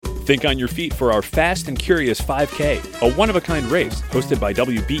Think on your feet for our Fast and Curious 5K, a one-of-a-kind race hosted by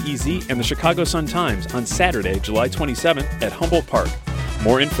WBEZ and the Chicago Sun-Times on Saturday, July 27th at Humboldt Park.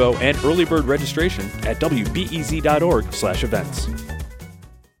 More info and early bird registration at wbez.org/events.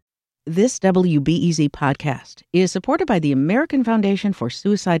 This WBEZ podcast is supported by the American Foundation for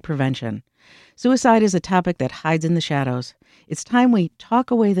Suicide Prevention. Suicide is a topic that hides in the shadows. It's time we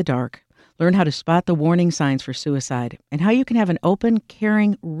talk away the dark, learn how to spot the warning signs for suicide, and how you can have an open,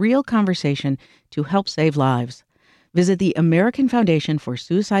 caring, real conversation to help save lives. Visit the American Foundation for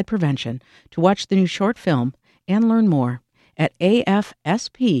Suicide Prevention to watch the new short film and learn more at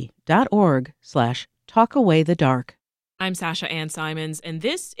afsp.org/talkawaythedark. I'm Sasha Ann Simons, and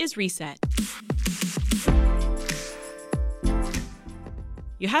this is Reset.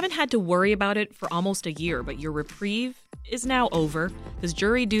 You haven't had to worry about it for almost a year, but your reprieve is now over because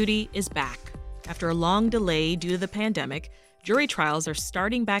jury duty is back. After a long delay due to the pandemic, jury trials are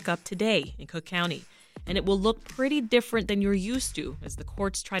starting back up today in Cook County. And it will look pretty different than you're used to as the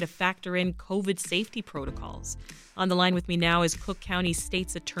courts try to factor in COVID safety protocols. On the line with me now is Cook County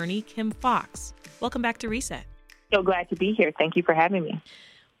State's Attorney Kim Foxx. Welcome back to Reset. So glad to be here. Thank you for having me.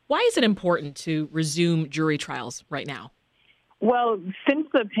 Why is it important to resume jury trials right now? Well, since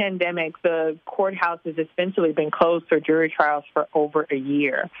the pandemic, the courthouse has essentially been closed for jury trials for over a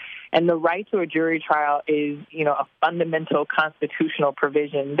year. And the right to a jury trial is, a fundamental constitutional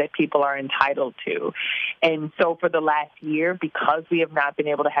provision that people are entitled to. And so for the last year, because we have not been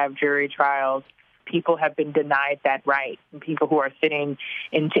able to have jury trials, people have been denied that right. And people who are sitting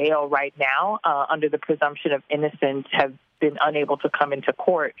in jail right now under the presumption of innocence have been unable to come into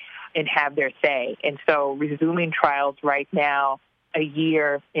court and have their say. And so resuming trials right now, a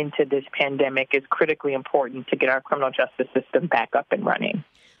year into this pandemic, is critically important to get our criminal justice system back up and running.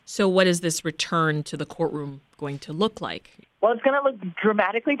 So what is this return to the courtroom going to look like? Well, it's going to look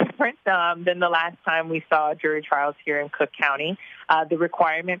dramatically different than the last time we saw jury trials here in Cook County. The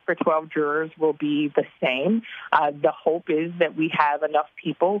requirement for 12 jurors will be the same. The hope is that we have enough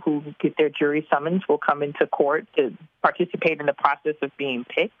people who get their jury summons will come into court to participate in the process of being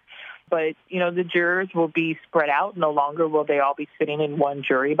picked. But, the jurors will be spread out. No longer will they all be sitting in one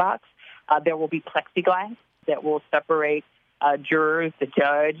jury box. There will be plexiglass that will separate jurors, the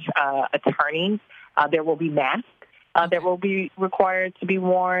judge, attorneys. There will be masks that will be required to be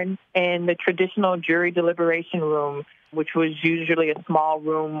worn. And the traditional jury deliberation room, which was usually a small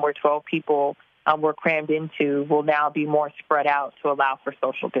room where 12 people were crammed into, will now be more spread out to allow for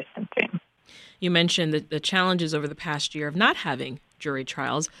social distancing. You mentioned the challenges over the past year of not having jury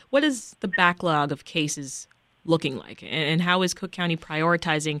trials. What is the backlog of cases looking like? And how is Cook County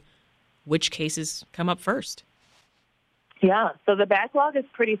prioritizing which cases come up first? Yeah, so the backlog is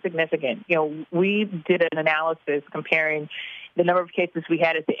pretty significant. We did an analysis comparing the number of cases we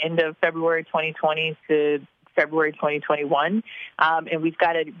had at the end of February 2020 to February 2021, and we've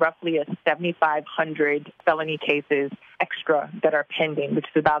got roughly 7,500 felony cases extra that are pending, which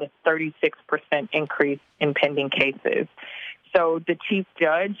is about a 36% increase in pending cases. So the chief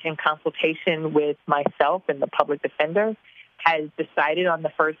judge, in consultation with myself and the public defender, has decided on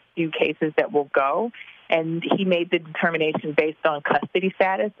the first few cases that will go. And he made the determination based on custody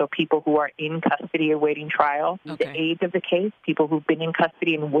status, so people who are in custody awaiting trial, the age of the case, people who've been in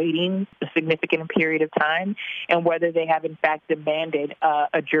custody and waiting a significant period of time, and whether they have in fact demanded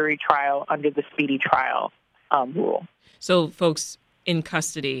a jury trial under the speedy trial rule. So folks in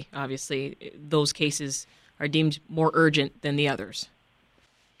custody, obviously, those cases are deemed more urgent than the others.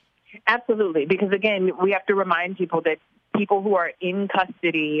 Absolutely, because again, we have to remind people that people who are in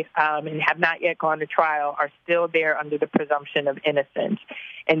custody and have not yet gone to trial are still there under the presumption of innocence.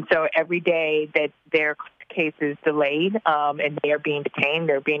 And so every day that their case is delayed and they are being detained,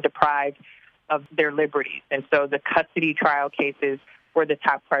 they're being deprived of their liberties. And so the custody trial cases were the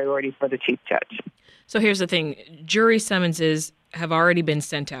top priority for the chief judge. So here's the thing. Jury summonses have already been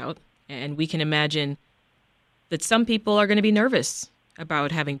sent out, and we can imagine that some people are going to be nervous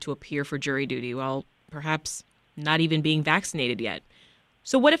about having to appear for jury duty while perhaps not even being vaccinated yet.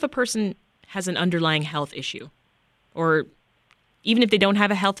 So what if a person has an underlying health issue? Or even if they don't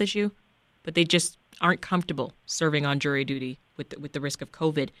have a health issue, but they just aren't comfortable serving on jury duty with the risk of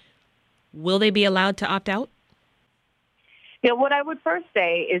COVID, will they be allowed to opt out? Yeah, what I would first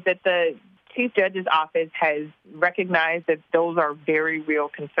say is that the Chief Judge's office has recognized that those are very real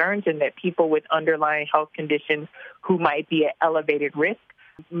concerns and that people with underlying health conditions who might be at elevated risk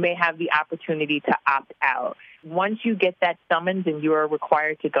may have the opportunity to opt out. Once you get that summons and you are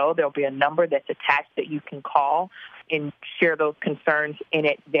required to go, there'll be a number that's attached that you can call and share those concerns in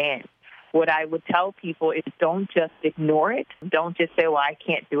advance. What I would tell people is don't just ignore it. Don't just say, well, I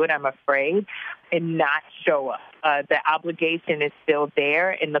can't do it, I'm afraid, and not show up. The obligation is still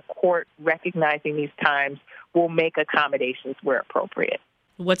there, and the court, recognizing these times, will make accommodations where appropriate.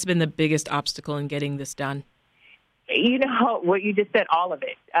 What's been the biggest obstacle in getting this done? You know, what you just said, all of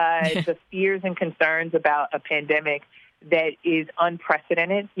it. The fears and concerns about a pandemic that is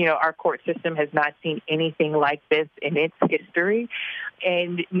unprecedented. You know, our court system has not seen anything like this in its history.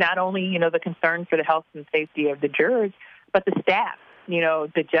 And not only, you know, the concern for the health and safety of the jurors, but the staff, you know,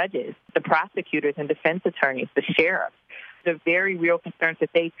 the judges, the prosecutors and defense attorneys, the sheriffs, the very real concerns that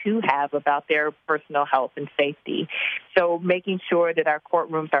they too have about their personal health and safety. So making sure that our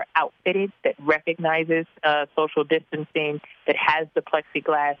courtrooms are outfitted, that recognizes social distancing, that has the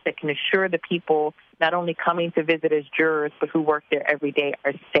plexiglass, that can assure the people not only coming to visit as jurors, but who work there every day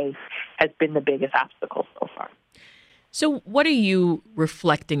are safe, has been the biggest obstacle so far. So what are you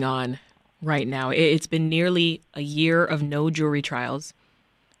reflecting on right now? It's been nearly a year of no jury trials.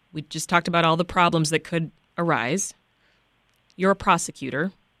 We just talked about all the problems that could arise. You're a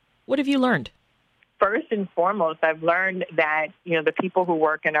prosecutor. What have you learned? First and foremost, I've learned that, you know, the people who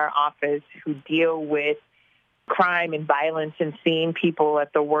work in our office who deal with crime and violence and seeing people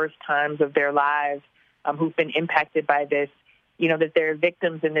at the worst times of their lives who've been impacted by this, you know, that there are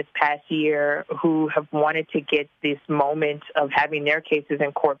victims in this past year who have wanted to get this moment of having their cases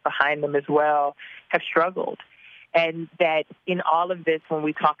in court behind them as well, have struggled. And that in all of this, when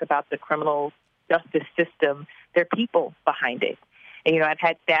we talk about the criminal justice system, there are people behind it. And, you know, I've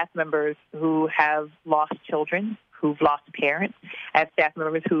had staff members who have lost children, who've lost parents. I have staff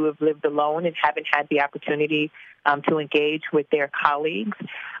members who have lived alone and haven't had the opportunity to engage with their colleagues,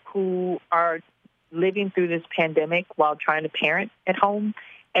 who are living through this pandemic while trying to parent at home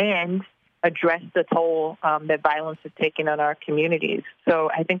and address the toll that violence has taken on our communities. So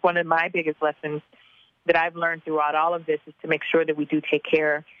I think one of my biggest lessons that I've learned throughout all of this is to make sure that we do take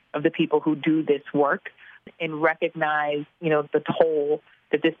care of the people who do this work and recognize, you know, the toll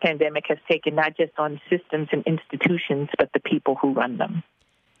that this pandemic has taken, not just on systems and institutions, but the people who run them.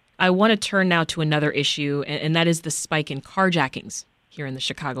 I want to turn now to another issue, and that is the spike in carjackings here in the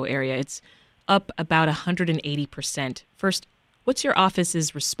Chicago area. It's up about 180%. First, what's your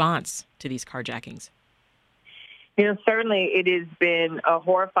office's response to these carjackings? You know, certainly it has been a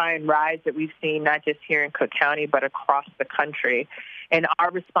horrifying rise that we've seen, not just here in Cook County, but across the country. And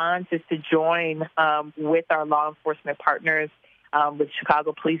our response is to join with our law enforcement partners, with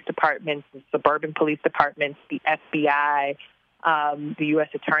Chicago Police Departments, the suburban police departments, the FBI, the U.S.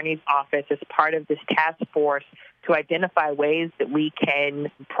 Attorney's Office as part of this task force to identify ways that we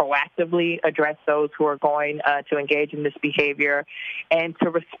can proactively address those who are going to engage in this behavior and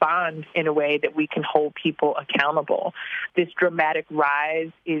to respond in a way that we can hold people accountable. This dramatic rise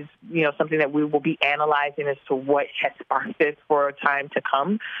is, you know, something that we will be analyzing as to what has sparked this for a time to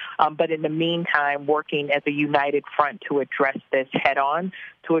come. But in the meantime, working as a united front to address this head on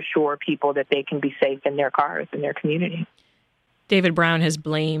to assure people that they can be safe in their cars, in their community. David Brown has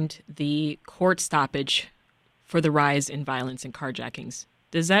blamed the court stoppage for the rise in violence and carjackings.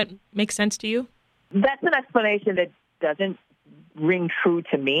 Does that make sense to you? That's an explanation that doesn't ring true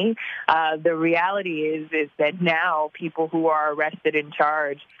to me. The reality is that now people who are arrested and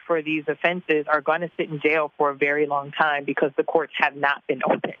charged for these offenses are going to sit in jail for a very long time because the courts have not been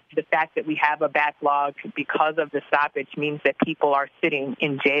open. The fact that we have a backlog because of the stoppage means that people are sitting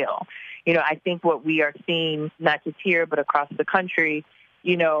in jail. You know, I think what we are seeing, not just here, but across the country,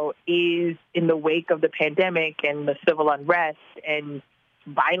 you know, is in the wake of the pandemic and the civil unrest and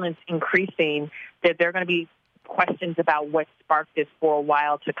violence increasing, that there are going to be questions about what sparked this for a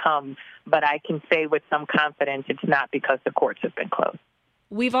while to come. But I can say with some confidence it's not because the courts have been closed.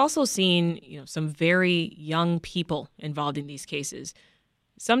 We've also seen, you know, some very young people involved in these cases,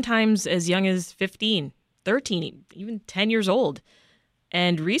 sometimes as young as 15, 13, even 10 years old.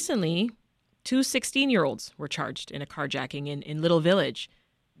 And recently, 2 16-year-olds were charged in a carjacking in Little Village.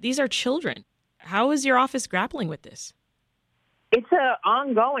 These are children. How is your office grappling with this? It's an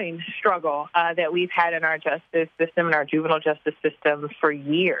ongoing struggle that we've had in our justice system and our juvenile justice system for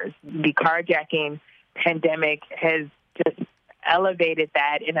years. The carjacking pandemic has just elevated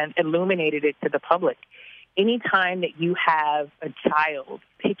that and illuminated it to the public. Anytime that you have a child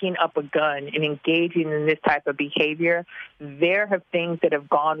picking up a gun and engaging in this type of behavior, there have things that have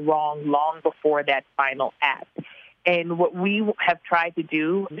gone wrong long before that final act. And what we have tried to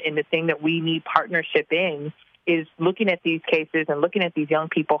do, and the thing that we need partnership in, is looking at these cases and looking at these young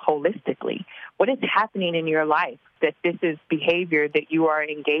people holistically. What is happening in your life that this is behavior that you are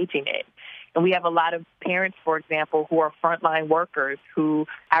engaging in? And we have a lot of parents, for example, who are frontline workers who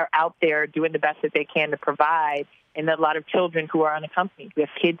are out there doing the best that they can to provide, and a lot of children who are unaccompanied. We have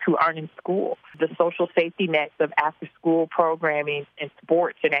kids who aren't in school. The social safety nets of after-school programming and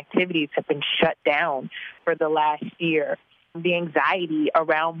sports and activities have been shut down for the last year. The anxiety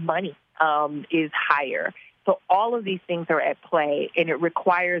around money is higher. So all of these things are at play, and it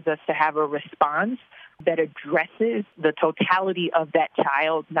requires us to have a response that addresses the totality of that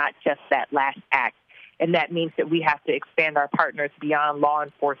child, not just that last act. And that means that we have to expand our partners beyond law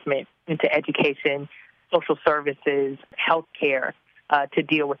enforcement into education, social services, healthcare, to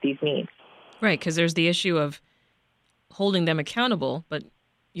deal with these needs. Right, because there's the issue of holding them accountable, but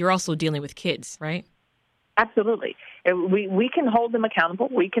you're also dealing with kids, right? Absolutely. We can hold them accountable.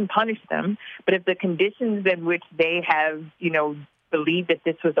 We can punish them. But if the conditions in which they have, believed that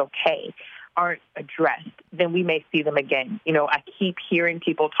this was okay aren't addressed, then we may see them again. I keep hearing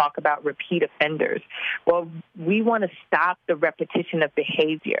people talk about repeat offenders. Well, we want to stop the repetition of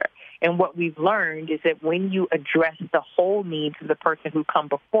behavior. And what we've learned is that when you address the whole needs of the person who come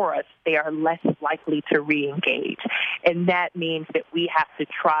before us, they are less likely to re-engage. And that means that we have to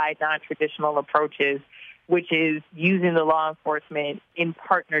try non-traditional approaches, which is using the law enforcement in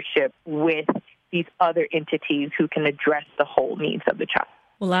partnership with these other entities who can address the whole needs of the child.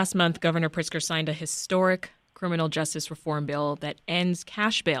 Well, last month, Governor Pritzker signed a historic criminal justice reform bill that ends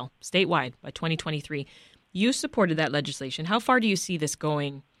cash bail statewide by 2023. You supported that legislation. How far do you see this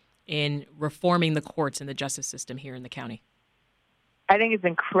going in reforming the courts and the justice system here in the county? I think it's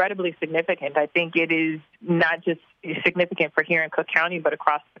incredibly significant. I think it is not just significant for here in Cook County, but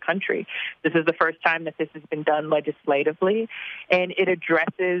across the country. This is the first time that this has been done legislatively, and it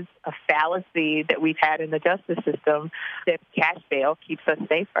addresses a fallacy that we've had in the justice system that cash bail keeps us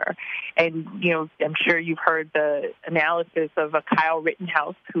safer. And, I'm sure you've heard the analysis of a Kyle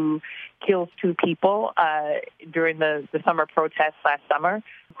Rittenhouse who kills two people during the summer protests last summer,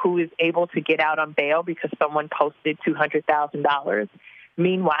 who is able to get out on bail because someone posted $200,000.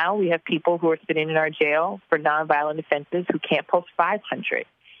 Meanwhile, we have people who are sitting in our jail for nonviolent offenses who can't post $500.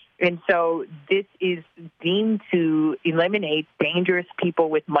 And so this is deemed to eliminate dangerous people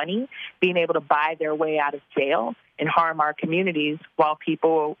with money being able to buy their way out of jail and harm our communities, while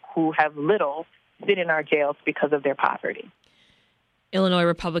people who have little sit in our jails because of their poverty. Illinois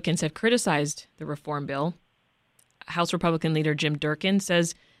Republicans have criticized the reform bill. House Republican leader Jim Durkin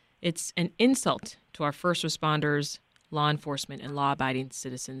says it's an insult to our first responders, law enforcement, and law-abiding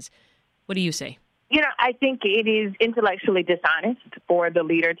citizens. What do you say? I think it is intellectually dishonest for the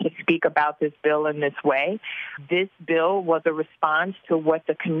leader to speak about this bill in this way. This bill was a response to what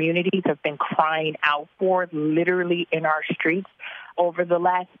the communities have been crying out for literally in our streets over the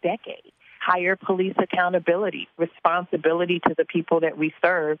last decade. Higher police accountability, responsibility to the people that we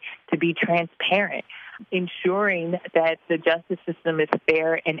serve to be transparent, ensuring that the justice system is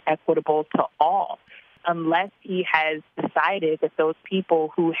fair and equitable to all. Unless he has decided that those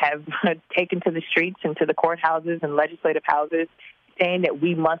people who have taken to the streets and to the courthouses and legislative houses saying that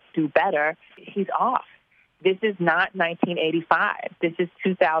we must do better, he's off. This is not 1985. This is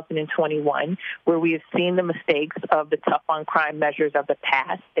 2021, where we have seen the mistakes of the tough on crime measures of the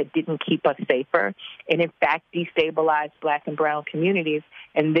past that didn't keep us safer and, in fact, destabilized Black and brown communities,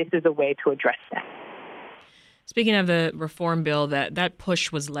 and this is a way to address that. Speaking of the reform bill, that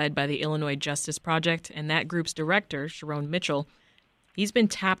push was led by the Illinois Justice Project, and that group's director, Sherrone Mitchell, he's been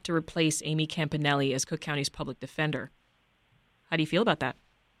tapped to replace Amy Campanelli as Cook County's public defender. How do you feel about that?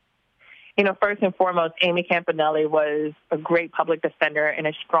 First and foremost, Amy Campanelli was a great public defender and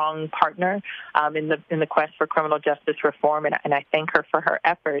a strong partner in the quest for criminal justice reform, and I thank her for her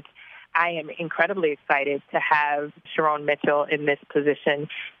efforts. I am incredibly excited to have Sherrone Mitchell in this position,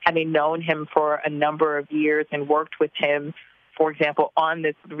 having known him for a number of years and worked with him, for example, on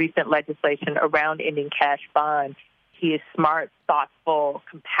this recent legislation around ending cash bond. He is smart, thoughtful,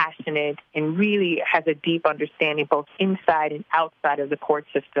 compassionate, and really has a deep understanding both inside and outside of the court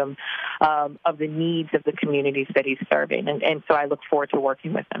system of the needs of the communities that he's serving. And so I look forward to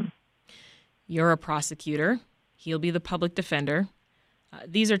working with him. You're a prosecutor. He'll be the public defender.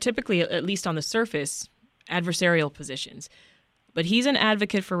 These are typically, at least on the surface, adversarial positions. But he's an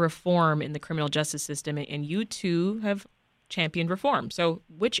advocate for reform in the criminal justice system, and you two have championed reform. So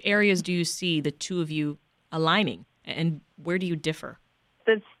which areas do you see the two of you aligning, and where do you differ?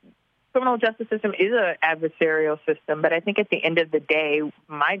 The criminal justice system is an adversarial system, but I think at the end of the day,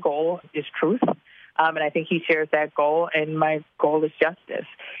 my goal is truth. And I think he shares that goal, and my goal is justice.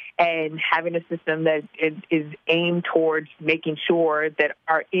 And having a system that is aimed towards making sure that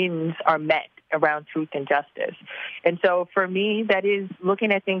our ends are met around truth and justice. And so for me, that is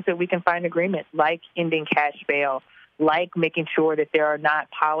looking at things that we can find agreement, like ending cash bail, like making sure that there are not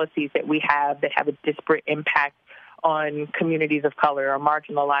policies that we have that have a disparate impact on communities of color or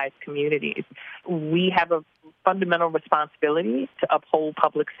marginalized communities. We have a fundamental responsibility to uphold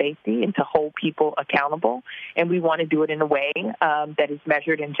public safety and to hold people accountable, and we want to do it in a way that is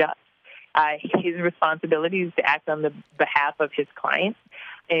measured and just. His responsibility is to act on the behalf of his clients,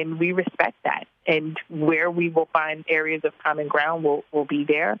 and we respect that. And where we will find areas of common ground, we'll be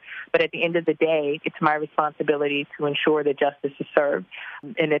there. But at the end of the day, it's my responsibility to ensure that justice is served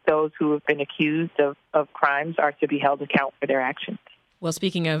and that those who have been accused of crimes are to be held accountable for their actions. Well,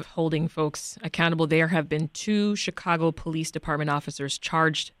 speaking of holding folks accountable, there have been 2 Chicago Police Department officers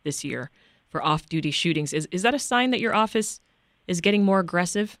charged this year for off-duty shootings. Is that a sign that your office is getting more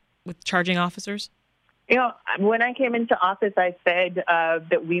aggressive with charging officers? You know, when I came into office, I said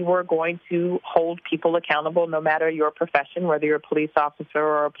that we were going to hold people accountable no matter your profession, whether you're a police officer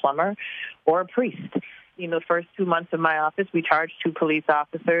or a plumber or a priest. You know, the first 2 months of my office, we charged 2 police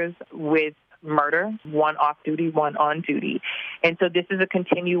officers with murder, 1 off-duty, 1 on duty. And so this is a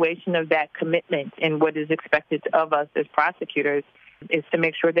continuation of that commitment, and what is expected of us as prosecutors is to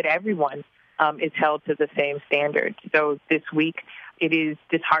make sure that everyone is held to the same standards. So this week, it is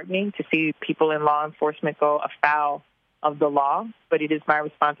disheartening to see people in law enforcement go afoul of the law, but it is my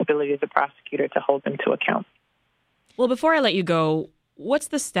responsibility as a prosecutor to hold them to account. Well, before I let you go, what's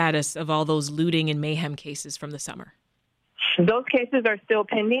the status of all those looting and mayhem cases from the summer? Those cases are still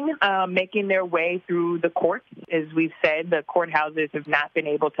pending, making their way through the courts. As we've said, the courthouses have not been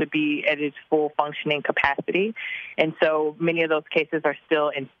able to be at its full functioning capacity. And so many of those cases are still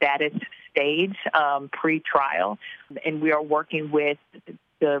in status stage, pre-trial. And we are working with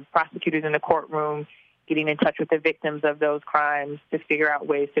the prosecutors in the courtroom, getting in touch with the victims of those crimes to figure out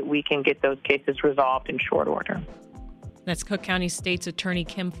ways that we can get those cases resolved in short order. That's Cook County State's Attorney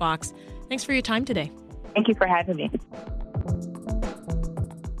Kim Foxx. Thanks for your time today. Thank you for having me.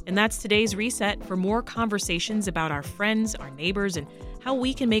 And that's today's Reset. For more conversations about our friends, our neighbors, and how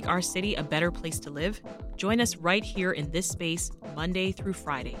we can make our city a better place to live, join us right here in this space Monday through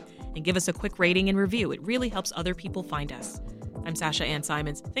Friday. And give us a quick rating and review. It really helps other people find us. I'm Sasha Ann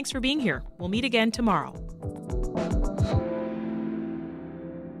Simons. Thanks for being here. We'll meet again tomorrow.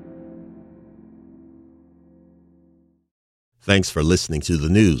 Thanks for listening to the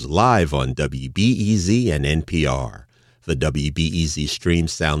news live on WBEZ and NPR. The WBEZ stream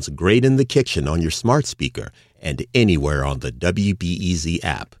sounds great in the kitchen on your smart speaker and anywhere on the WBEZ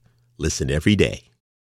app. Listen every day.